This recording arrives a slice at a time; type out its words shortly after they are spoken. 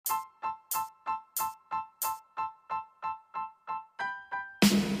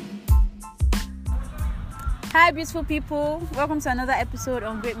Hi, beautiful people. Welcome to another episode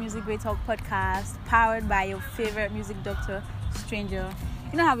on Great Music, Great Talk podcast, powered by your favorite music doctor, Stranger.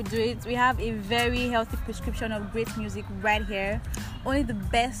 You know how we do it. We have a very healthy prescription of great music right here. Only the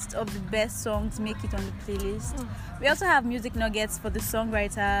best of the best songs make it on the playlist. We also have music nuggets for the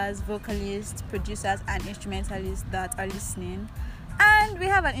songwriters, vocalists, producers, and instrumentalists that are listening. And we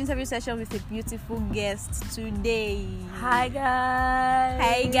have an interview session with a beautiful guest today. Hi guys.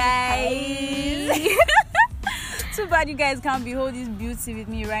 Hi guys. Too bad you guys can't behold this beauty with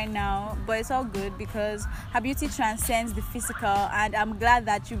me right now, but it's all good because her beauty transcends the physical, and I'm glad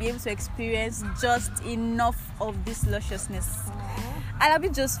that you'll be able to experience just enough of this lusciousness.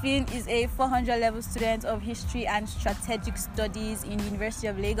 Alabi Josephine is a 400 level student of history and strategic studies in the University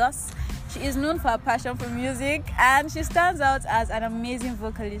of Lagos. She is known for her passion for music, and she stands out as an amazing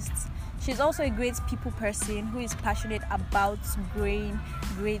vocalist. She's also a great people person who is passionate about growing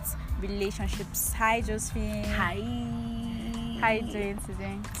great relationships. Hi, Josephine. Hi. How are you doing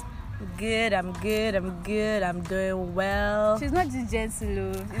today? I'm good. I'm doing well. She's not just gentle.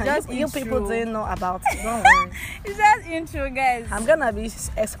 It's just you intro. people didn't know about it. Don't worry. It's just intro, guys. I'm gonna be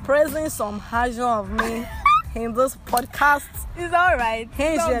expressing some version of me in this podcast. It's alright.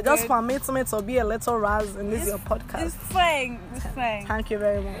 Hey, it's all just good. permit me to be a little raz in this your podcast. It's fine. It's fine. Thank you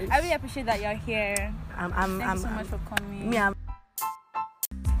very much. I really appreciate that you're here. Thank you so much for coming. I'm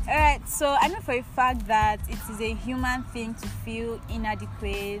Alright, so I know for a fact that it is a human thing to feel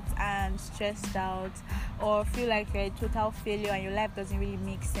inadequate and stressed out, or feel like you're a total failure and your life doesn't really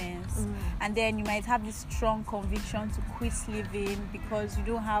make sense. And then you might have this strong conviction to quit living because you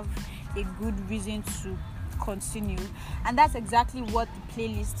don't have a good reason to continue. And that's exactly what the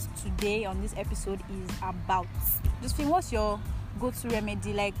playlist today on this episode is about. Josephine, what's your go-to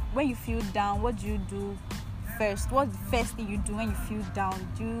remedy? Like, when you feel down, what do you do first? What's the first thing you do when you feel down?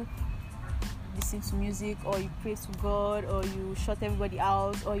 Do you listen to music, or you pray to God, or you shut everybody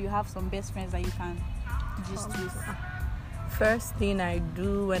out, or you have some best friends that you can gist with? First thing I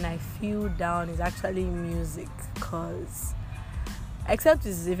do when I feel down is actually music, because except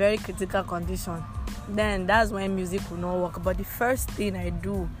it's a very critical condition, then that's when music will not work. But the first thing I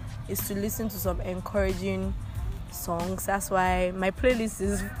do is to listen to some encouraging songs. That's why my playlist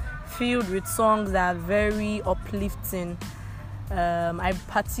is filled with songs that are very uplifting. I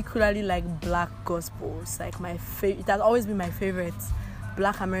particularly like black gospels. Like it has always been my favorite.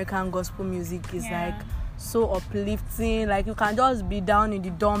 Black American gospel music is like so uplifting. Like, you can just be down in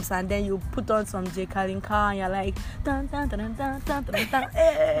the dumps and then you put on some J. Kalinka and you're like dun, dun, dun, dun, dun, dun, dun, dun,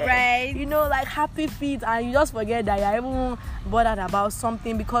 Right. You know, like happy feet, and you just forget that you're even bothered about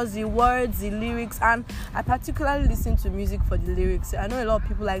something because the words, the lyrics. And I particularly listen to music for the lyrics. I know a lot of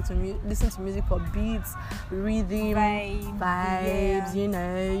people like to listen to music for beats, rhythm, vibes. You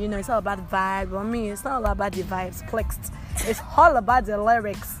know, it's all about vibe. But me, it's not all about the vibes, clicks. It's all about the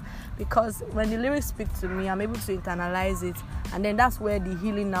lyrics. Because when the lyrics speak to me, I'm able to internalize it, and then that's where the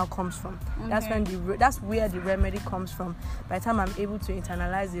healing now comes from. Okay. That's where the remedy comes from. By the time I'm able to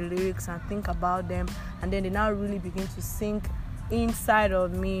internalize the lyrics and think about them, and then they now really begin to sink inside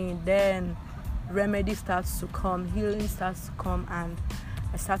of me, then remedy starts to come, healing starts to come, and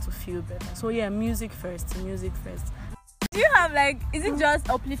I start to feel better. So yeah, music first. Do you have, like, is it just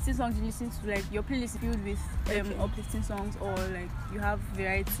uplifting songs you listen to? Like, your playlist is filled with uplifting songs, or like you have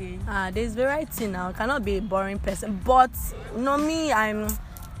variety? There's variety now. I cannot be a boring person, but me, I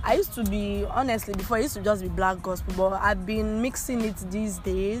used to be, honestly, before I used to just be black gospel, but I've been mixing it these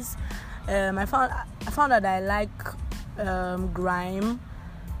days. I found out that I like grime,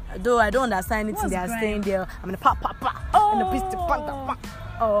 though I don't understand anything they are saying there. I'm gonna pop and the beast pop.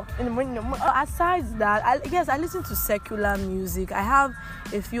 Aside that, I listen to secular music. I have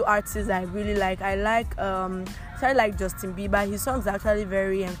a few artists I really like. I like Justin Bieber. His songs are actually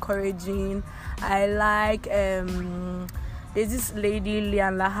very encouraging. I like there's this lady,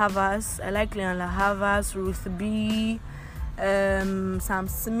 Lianne La Havas. I like Lianne La Havas, Ruth B, Sam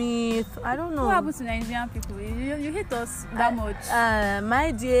Smith. I don't know. What happens to Nigerian people? You hate us that much. My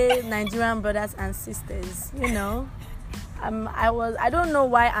dear Nigerian brothers and sisters, you know. I don't know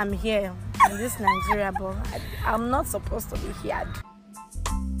why I'm here in this Nigeria, but I'm not supposed to be here.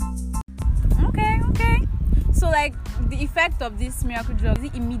 Okay. So, like, the effect of this miracle drug, is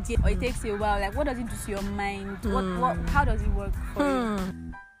it immediate or it takes a while? Like, what does it do to your mind? How does it work for you?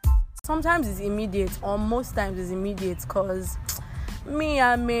 Sometimes it's immediate, or most times it's immediate, because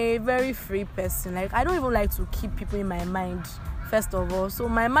I'm a very free person. Like, I don't even like to keep people in my mind, first of all. So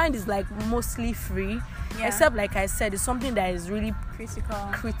my mind is like mostly free. Except, like I said, it's something that is really critical,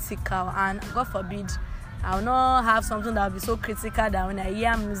 and God forbid I will not have something that will be so critical that when I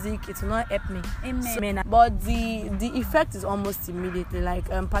hear music, it will not help me. Amen. So, but the effect is almost immediately. Like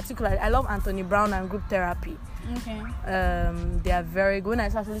particularly, I love Anthony Brown and Group Therapy. Okay. They are very good. When I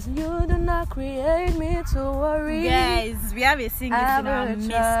start to listen, you do not create me to worry. Guys, we have a singing in our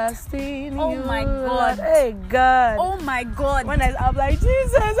midst. Oh you, my God. Hey God. Oh my God. When I'm like,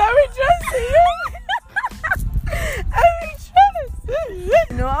 Jesus, I will trust you. I will trust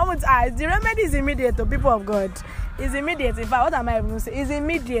you. No, I won't ask. The remedy is immediate to people of God. It's immediate. In fact, what am I even saying? It's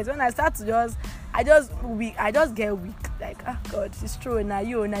immediate. When I start to I just get weak. Like, God, it's true. Now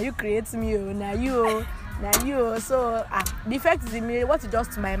you create me. Now you. So the effect is immediate. What it does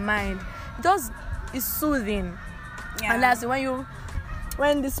to my mind, it's soothing. Yeah. And that's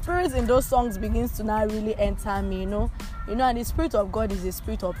when the spirit in those songs begins to now really enter me, and the spirit of God is a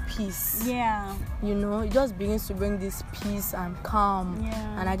spirit of peace. Yeah. It just begins to bring this peace and calm.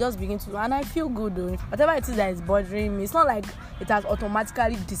 Yeah. And I just begin to, and I feel good though. Whatever it is that is bothering me, it's not like it has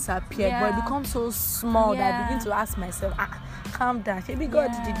automatically disappeared, but it becomes so small that I begin to ask myself, calm down. Maybe God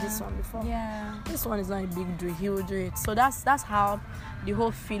did this one before. Yeah. This one is not a big deal. He will do it. So that's how the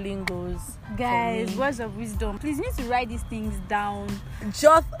whole feeling goes. Guys, words of wisdom. Please, you need to write these things down.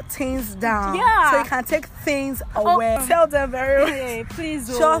 Jot things down. Yeah. So you can take things away. Tell them very well. Hey, please.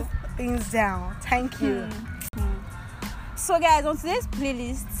 Jot things down. Thank you. So guys, on today's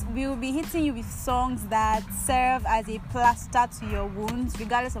playlist, we will be hitting you with songs that serve as a plaster to your wounds,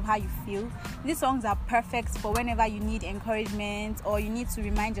 regardless of how you feel. These songs are perfect for whenever you need encouragement, or you need to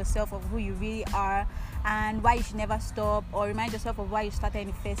remind yourself of who you really are and why you should never stop, or remind yourself of why you started in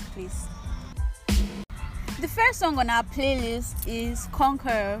the first place. The first song on our playlist is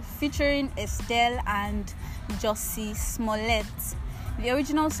Conqueror, featuring Estelle and Jussie Smollett. The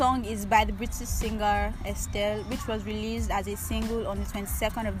original song is by the British singer Estelle, which was released as a single on the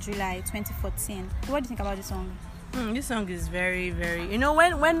 22nd of July 2014. What do you think about this song? This song is very, very...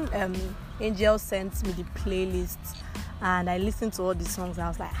 when Angel sent me the playlist and I listened to all the songs, I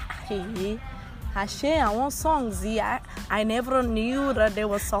was like, hey, Hashe, I want songs. I never knew that there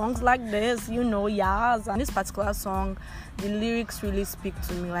were songs like this, yes. And this particular song, the lyrics really speak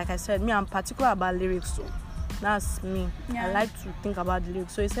to me. Like I said, I'm particular about lyrics, so that's me. Yeah. I like to think about the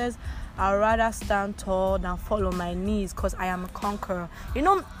lyrics. So it says, I'd rather stand tall than fall on my knees because I am a conqueror.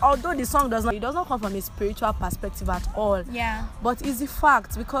 Although the song does not come from a spiritual perspective at all. Yeah. But it's a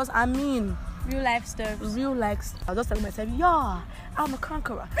fact because real life stuff. I'll just tell myself, yeah, I'm a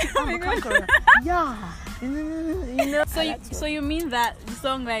conqueror. I'm a conqueror. Yeah. So you mean that the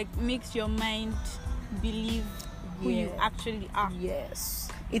song makes your mind believe who you actually are? Yes.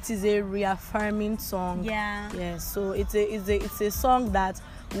 It is a reaffirming song. Yeah. Yes. So it's a song that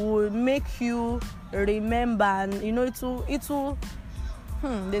will make you remember, and it will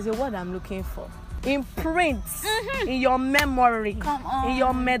there's a word I'm looking for. Imprint in your memory. Come on. In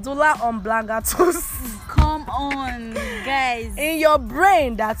your medulla oblongata. Come on, guys. In your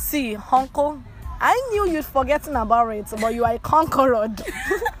brain that Honko, I knew you'd forgotten about it, but you are a conqueror.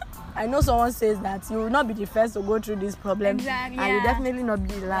 I know someone says that you will not be the first to go through this problem, exactly, and you'll definitely not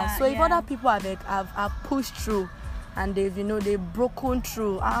be the last. So if other people have pushed through and they've broken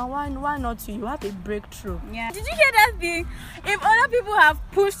through, why not you? You have a breakthrough. Yeah. Did you hear that thing? If other people have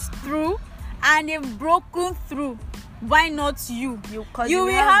pushed through and they've broken through, why not you? You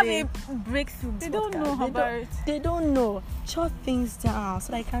will have a breakthrough. They don't know about it. They don't know. Shut things down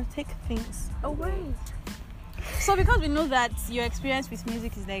so that I can take things away. So because we know that your experience with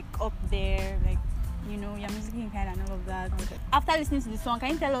music is up there, your music in kind and all of that. Okay. After listening to the song,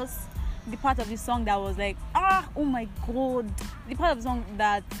 can you tell us the part of the song that was oh my God? The part of the song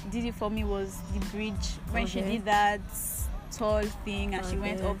that did it for me was the bridge when she did that tall thing and she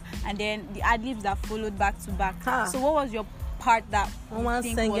went up, and then the ad-libs that followed back to back. So what was your part that you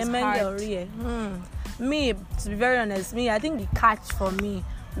think was hard? Me, to be very honest, I think the catch for me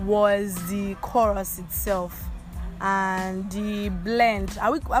was the chorus itself and the blend.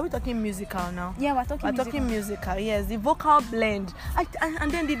 Are we talking musical now? Yeah, we're talking musical. Yes, the vocal blend.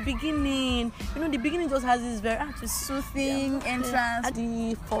 And then the beginning. The beginning just has this very soothing entrance.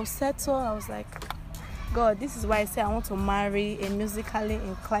 The falsetto, I was like, God, this is why I say I want to marry a musically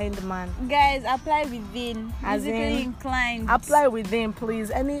inclined man. Guys, apply within. Musically inclined. Apply within,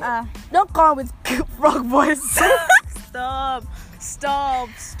 please. Don't come with frog voice. Stop.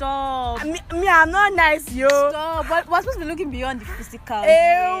 I'm not nice, yo. Stop. But we're supposed to be looking beyond the physical.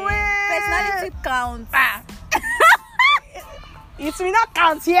 Personality counts. It will not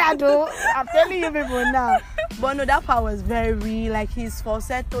count here, though. I'm telling you people now. But no, that part was very, his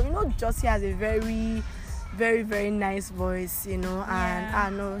falsetto. Jussie has a very, very, very nice voice, and I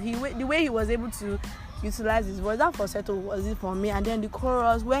know the way he was able to utilize his voice. That falsetto was it for me. And then the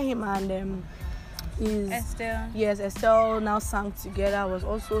chorus where him and Estelle now sang together was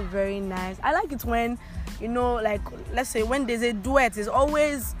also very nice. I like it when, like, let's say when there's a duet, it's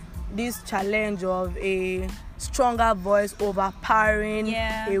always this challenge of a stronger voice overpowering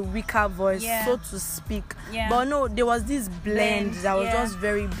a weaker voice, so to speak. But no, there was this blend that was just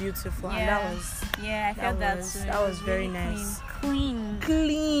very beautiful, and that was I felt that too. That was very nice. Clean.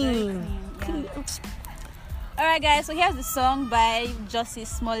 Alright guys, so here's the song by Jussie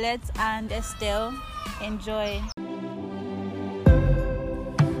Smollett and Estelle. Enjoy.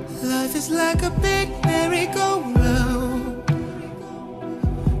 Life is like a big merry-go-round.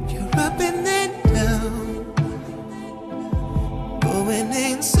 You're up and then down, going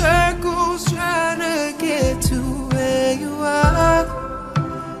in circles trying to get to where you are.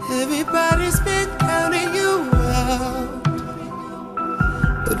 Everybody's been counting you out,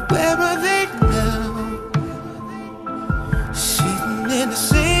 but where are they now? Sitting in the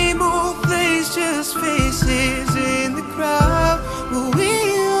same old place, just faces in the crowd. Well, we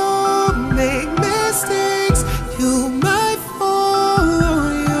all make mistakes. You might fall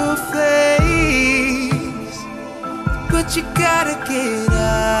on your face, but you gotta get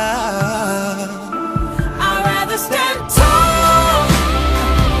up. I'd rather stand tall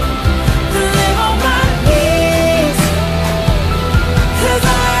than live on my knees, 'cause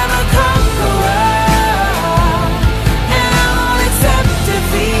I am a conqueror, and I won't accept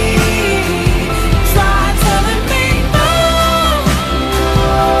defeat. Try telling me no.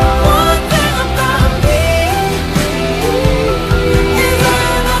 One thing about me is I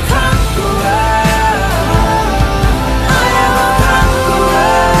am a conqueror. I am a conqueror.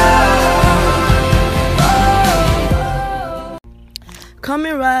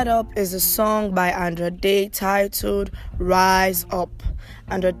 Coming Right Up is a song by Andra Day titled Rise Up.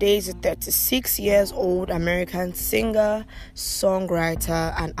 Andra Day is a 36 years old American singer,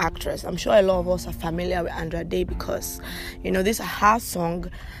 songwriter, and actress. I'm sure a lot of us are familiar with Andra Day because, this her song,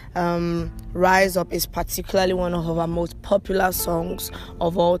 Rise Up, is particularly one of her most popular songs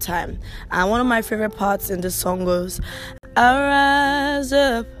of all time. And one of my favorite parts in the song goes, I rise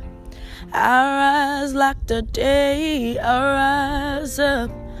up, I rise like the day, I rise up,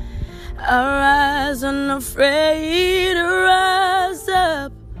 I rise unafraid, I rise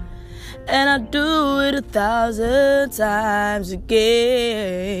up, and I do it 1,000 times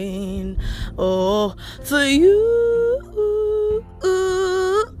again. Oh, for you,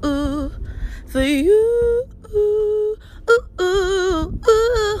 for you,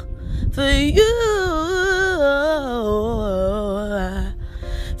 for you,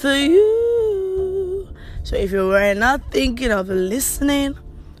 for you. So if you were not thinking of listening,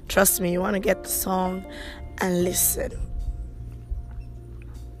 trust me, you want to get the song and listen.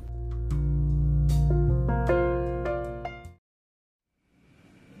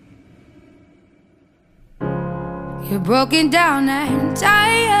 You're broken down and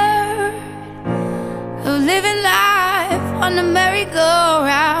tired of living life on the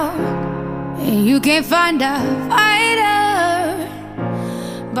merry-go-round, and you can't find a fighter,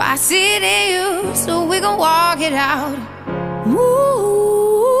 but I see it in you, so we gon' walk it out. Move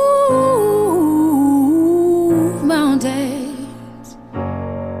mountains,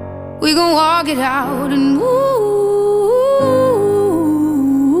 we gon' walk it out and move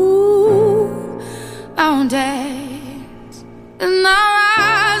mountains. And I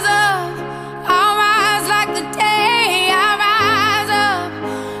rise up, I rise like the day, I rise up,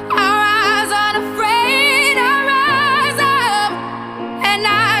 I rise unafraid, I rise up, and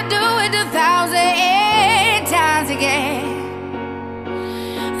I do it 1,000 times again.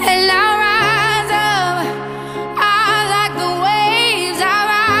 And I rise up, I like the waves, I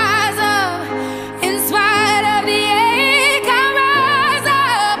rise up, in spite of the ache, I rise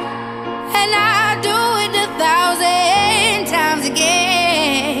up, and I do it 1,000 times again.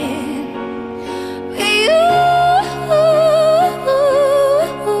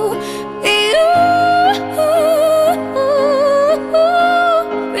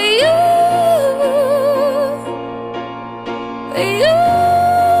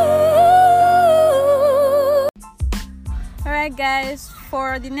 Alright guys,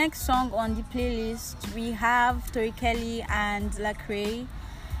 for the next song on the playlist we have Tori Kelly and Lecrae,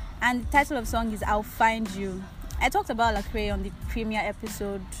 and the title of the song is I'll Find You. I talked about Lecrae on the premiere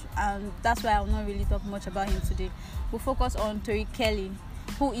episode, and that's why I'll not really talk much about him today. We'll focus on Tori Kelly,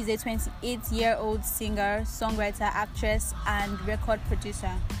 who is a 28-year-old singer, songwriter, actress, and record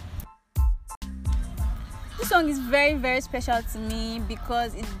producer. This song is very, very special to me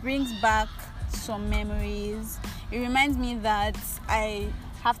because it brings back some memories. It reminds me that I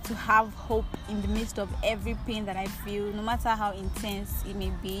have to have hope in the midst of every pain that I feel, no matter how intense it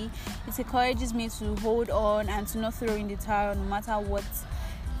may be. It encourages me to hold on and to not throw in the towel, no matter what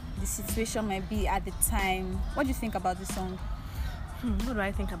the situation might be at the time. What do you think about this song? What do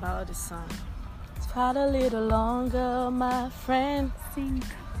I think about this song? Fight a little longer, my friend. Sing.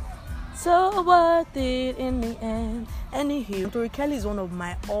 So worth it in the end. Anywho, Tori Kelly is one of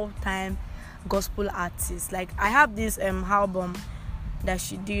my all-time gospel artists. Like, I have this album that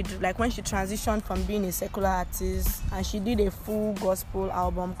she did, like when she transitioned from being a secular artist, and she did a full gospel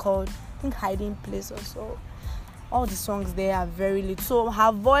album called, I think, Hiding Place or so. All the songs there are very lit. So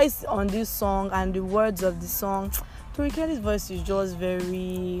her voice on this song and the words of the song, Tori Kelly's voice is just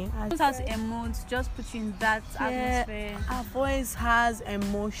very... It has emotes, just put you in that atmosphere. Her voice has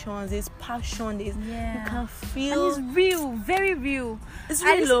emotions, there's passion, you can feel... And it's real, very real. It's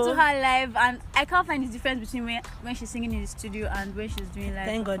real. I listen to her live and I can't find the difference between when she's singing in the studio and when she's doing live.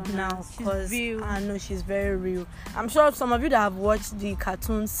 Thank God now, because real. I know she's very real. I'm sure some of you that have watched the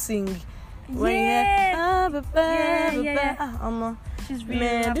cartoon Sing, when she's real.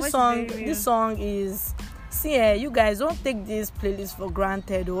 Man, this song is... See, you guys, don't take this playlist for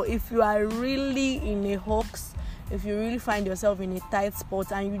granted. Or if you are really in a hoax, if you really find yourself in a tight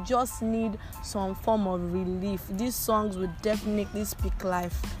spot and you just need some form of relief, these songs will definitely speak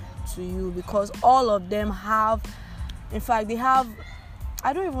life to you, because all of them have, in fact, they have,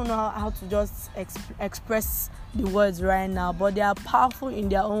 I don't even know how to just express the words right now, but they are powerful in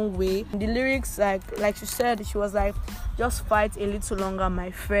their own way. The lyrics, like she said, she was like, just fight a little longer,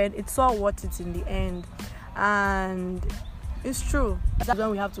 my friend. It's all worth it in the end. And it's true. That's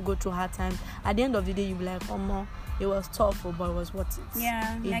when we have to go through hard times. At the end of the day, you'll be like, oh no, it was tough, but it was worth it.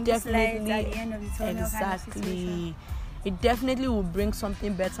 Yeah, it definitely, at the end of the tunnel. Exactly. It definitely will bring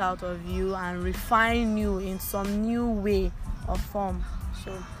something better out of you and refine you in some new way or form.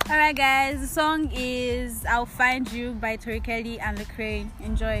 So, alright guys, the song is I'll Find You by Tori Kelly and Lecrae.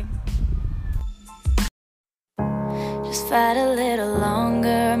 Enjoy. Just fight a little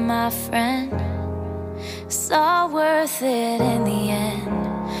longer, my friend. It's all worth it in the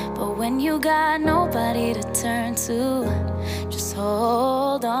end. But when you got nobody to turn to, just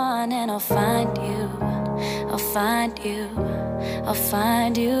hold on and I'll find you. I'll find you. I'll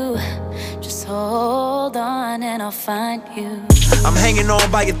find you. Just hold on and I'll find you. I'm hanging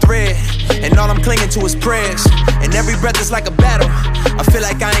on by a thread, and all I'm clinging to is prayers. And every breath is like a battle. I feel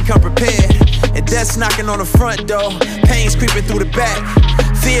like I ain't come prepared. And death's knocking on the front door, pain's creeping through the back,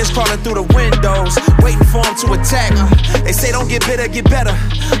 fears crawling through the windows, waiting for them to attack. They say don't get bitter, get better.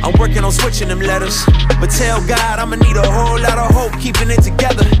 I'm working on switching them letters, but tell God I'ma need a whole lot of hope keeping it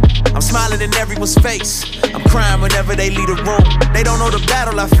together. I'm smiling in everyone's face, I'm crying whenever they leave the room. They don't know the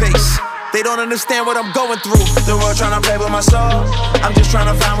battle I face, they don't understand what I'm going through. The world trying to play with my soul, I'm just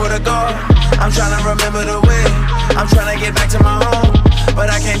trying to find where to go. I'm trying to remember the way, I'm trying to get back to my home, but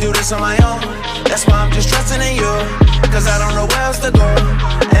I can't do this on my own. That's why I'm just trusting in you, cause I don't know where else to go,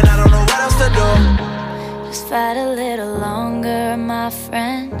 and I don't know what else to do. Just fight a little longer, my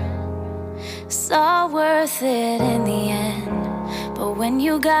friend. It's all worth it in the end. But when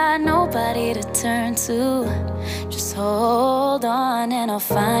you got nobody to turn to, just hold on and I'll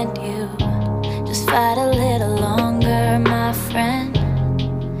find you. Just fight a little longer, my friend.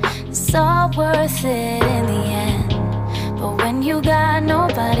 It's all worth it in the end. But when you got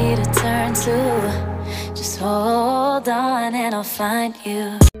nobody to turn to, just hold on and I'll find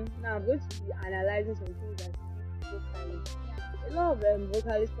you. Now I'm going to be analyzing some things that vocalists. A lot of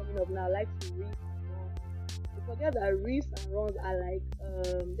vocalists coming up now like to riff and run. You forget that riffs and runs are like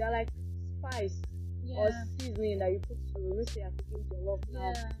they're like spice or seasoning that you put to, let's say, African jollof.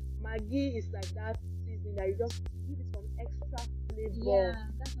 Now Maggi is like that seasoning that you just give it some extra flavor.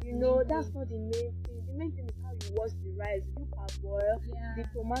 You know, that's not the main thing. The main thing is how you wash the rice. You parboil, the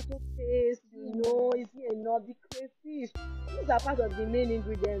tomato paste, you know, is it enough? The crayfish. These are part of the main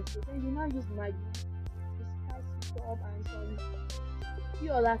ingredients. So then you now use Maggi to spice it up and some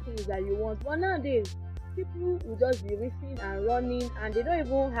few other things that you want. But nowadays, people will just be riffing and running, and they don't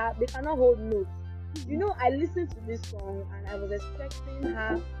even have, they cannot hold notes. You know, I listened to this song and I was expecting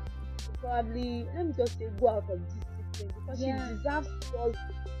her to probably, let me just say, go out of discipline, because she deserves to just,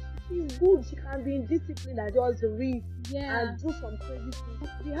 she's good, she can be in discipline and just riff and do some crazy things.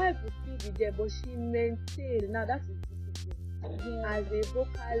 The hype will still be there, but she maintained. Now that is discipline. As a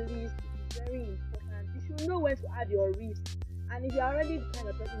vocalist, it's very important. You should know when to add your riffs. And if you're already the kind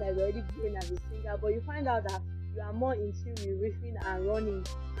of person that is already growing as a singer, but you find out that you are more in tune with riffing and running,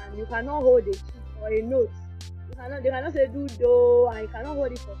 and you cannot hold a key or a note, they cannot say do, and you cannot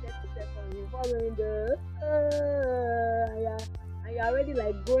hold it for 30 seconds. You following the and and you're already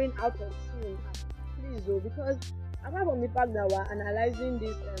like going out of tune. Please though, because apart from the fact that we're analyzing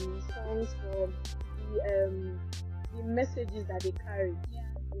these songs for the messages that they carry,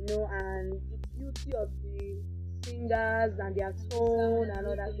 and the beauty of the singers and their tone and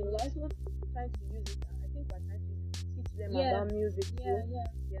all that, we're also trying to use it. I think we're trying to teach them about music too.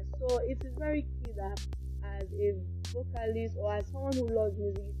 So it is very key that as a vocalist or as someone who loves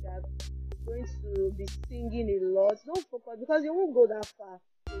music, if you're going to be singing a lot, don't focus, because you won't go that far.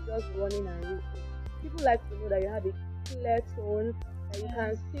 You're just running and reading. People like to know that you have a clear tone, that you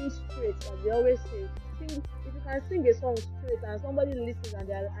can sing straight, as they always say. If you can sing a song straight and somebody listens and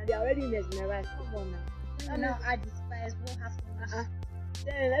they're already mesmerized, come on now. Now add the spice, what happens?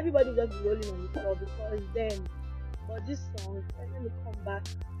 Then everybody just be rolling on the floor, because then, but this song, let me come back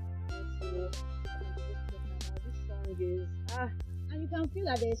to this song is and you can feel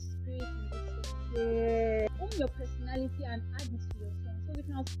that there's spirit in this song. yeah, Own your personality and add it to your song so we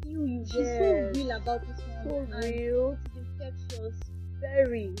can feel you. She's Yes. so real about this one. so and real, it's infectious.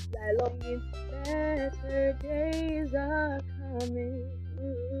 very. I love it. Better days are coming. Oh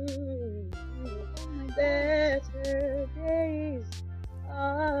my God. Better days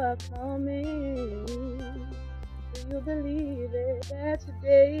are coming. Do you believe it? Better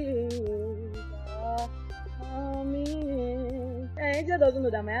days are coming. Angel doesn't know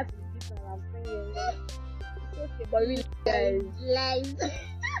that my heart is beating and I'm singing. It's okay, but really, guys. Lies.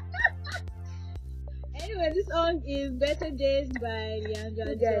 Anyway, this song is Better Days by Leandra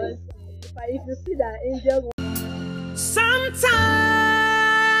You guys, Johnson. if you see that Angel,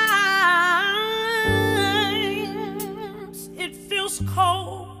 Sometimes it feels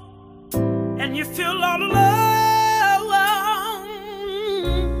cold and you feel all alone.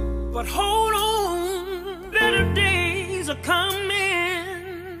 But hold on, better days are coming.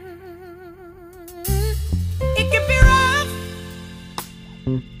 It can be rough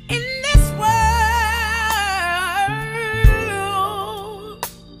in this world.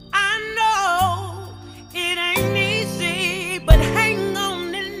 I know it ain't easy, but hang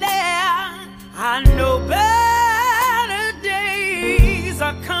on in there. I know better days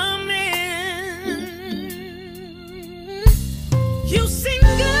are coming. You sing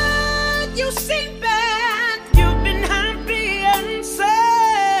good, you sing bad, you've been happy and sad.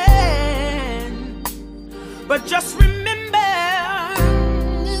 But just remember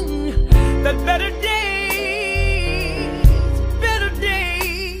that better days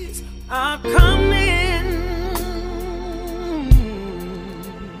are coming.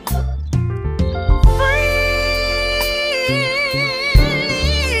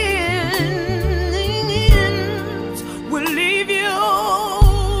 Friends will leave you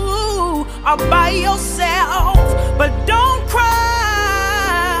all by yourself, but don't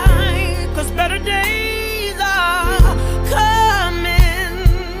cry, 'cause better days are coming.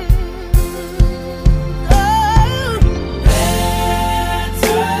 Oh,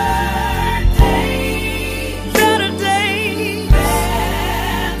 better days, better days,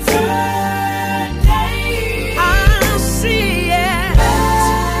 better days. I see it.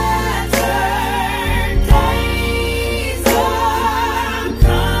 Better days are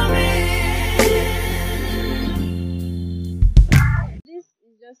coming. This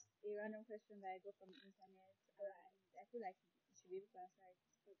is just a random question that I got from the internet, and I feel like you should be able to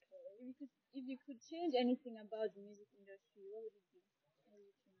answer it. Okay. If you could change anything about the music industry, what would it be? What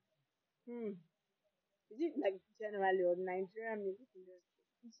would you change? is it like generally or Nigerian music industry?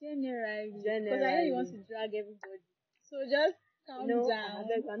 Generally, because I know you want to drag everybody. So just calm No, down.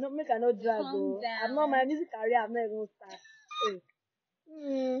 I not make I not drag. Calm I'm not, my down. music career. I'm not even start.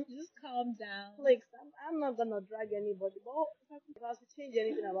 Just calm down. Like I'm not gonna drag anybody. But if I was to change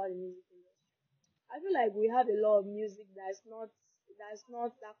anything about the music industry, I feel like we have a lot of music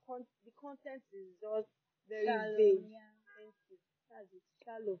the content is just very Shallow, vague. yeah. Thank you. That's it.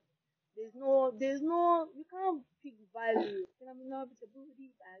 Shallow. There's no, you can't pick value.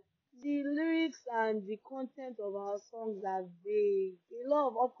 The lyrics and the content of our songs are vague. A lot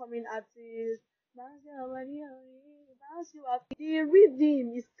of upcoming artists, the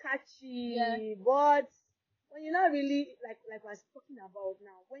rhythm is catchy, Yeah. but when you're not really like we're talking about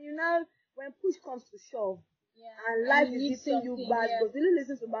now, when push comes to shove, Yeah. and life you is need hitting you something, bad, yeah. because really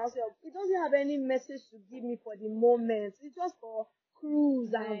listen to bounce up. It doesn't have any message to give me for the moment. It's just for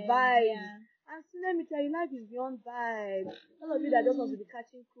cruise and vibes. Yeah. And so let me tell you, life is beyond vibes. All of you that just want to be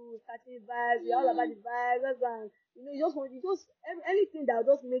catching cruise, catching vibes, you're all about the vibes, and anything that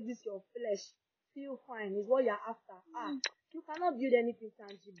will just make this your flesh feel fine is what you're after. You cannot build anything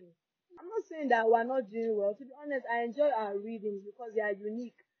tangible. I'm not saying that we're not doing well. To be honest, I enjoy our readings because they are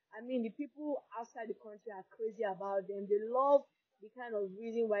unique. I mean, the people outside the country are crazy about them. They love the kind of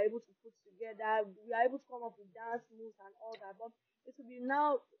reason we're able to put together. We are able to come up with dance moves and all that. But it will be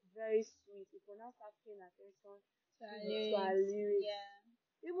now very sweet if we now start paying attention to our lyrics.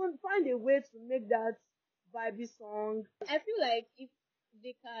 Yeah. Even find a way to make that vibey song. I feel like if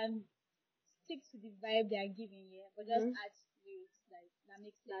they can stick to the vibe they are giving, but just add lyrics like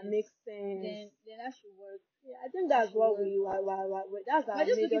that makes sense. Then that should work. Yeah, I think that's what we that's our We're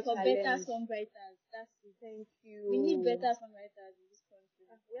just major looking for challenge. better songwriters. That's it. Thank you. We need better songwriters in this country.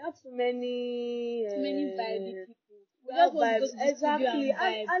 We have too many vibey people. We have just want to go vibes. to the studio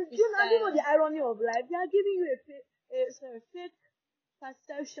Exactly. And you know the irony of life? They are giving you a fake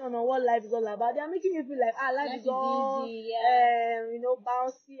perception on what life is all about. They are making you feel like life is all easy,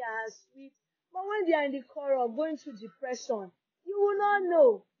 bouncy and sweet. But when they are in the core of going through depression, you will not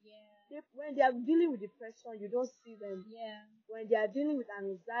know. When they are dealing with depression, you don't see them. When they are dealing with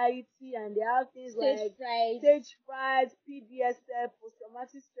anxiety and they have things like stage fright, PTSD,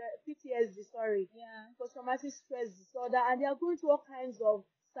 post-traumatic stress, PTSD, post-traumatic stress disorder, and they are going through all kinds of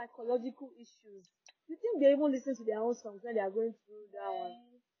psychological issues. You think they even listen to their own songs when they are going through that one?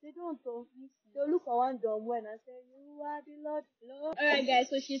 They don't. So they'll look for one dumb one and say, "You are the Lord." Alright, guys.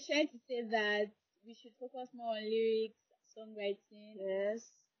 So she's trying to say that we should focus more on lyrics, songwriting. Yes.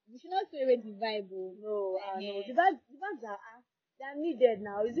 We should not throw away the vibe. No. The vibes are needed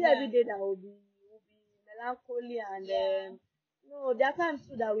now. Is it every day that will be melancholy and no, there are times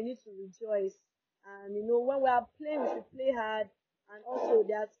too that we need to rejoice. And when we are playing, we should play hard. And also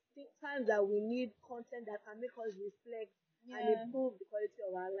there are times that we need content that can make us reflect and improve the quality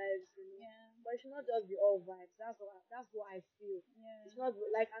of our lives. But it should not just be all vibes. That's what I feel. It's not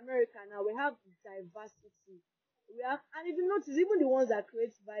like America now. We have diversity. And if you notice, even the ones that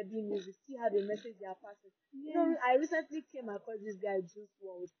create vibey music still have a message they are passing. I recently came across this guy, Juice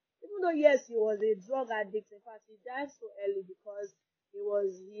WRLD. Even though yes, he was a drug addict. In fact, he died so early because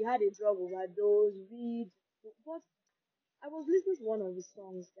he had a drug overdose, weed. But I was listening to one of his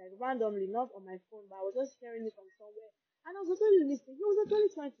songs, like randomly, not on my phone, but I was just hearing it from somewhere. And I was actually listening. He was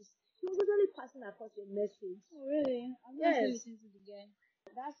actually passing across a message. Oh, really? I'm not listening to the guy.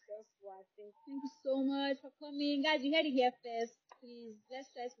 That's just what I think. Thank you so much for coming. Guys, you heard it here first. Please, let's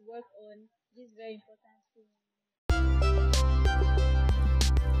try to work on this very important thing.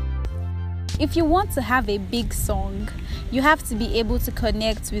 If you want to have a big song, you have to be able to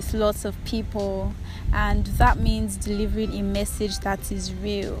connect with lots of people, and that means delivering a message that is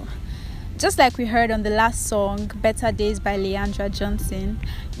real. Just like we heard on the last song, Better Days by Leandra Johnson,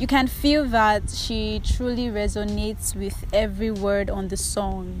 you can feel that she truly resonates with every word on the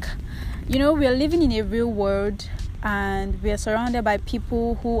song. We are living in a real world and we are surrounded by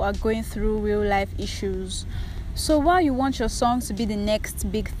people who are going through real life issues. So while you want your song to be the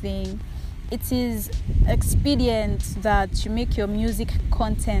next big thing, it is expedient that you make your music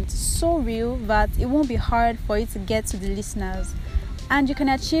content so real that it won't be hard for it to get to the listeners. And you can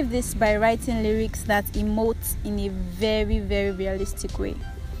achieve this by writing lyrics that emote in a very, very realistic way.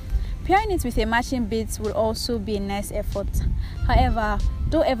 Pairing it with a matching beat would also be a nice effort. However,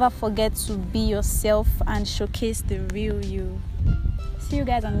 don't ever forget to be yourself and showcase the real you. See you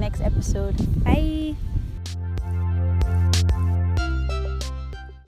guys on the next episode. Bye!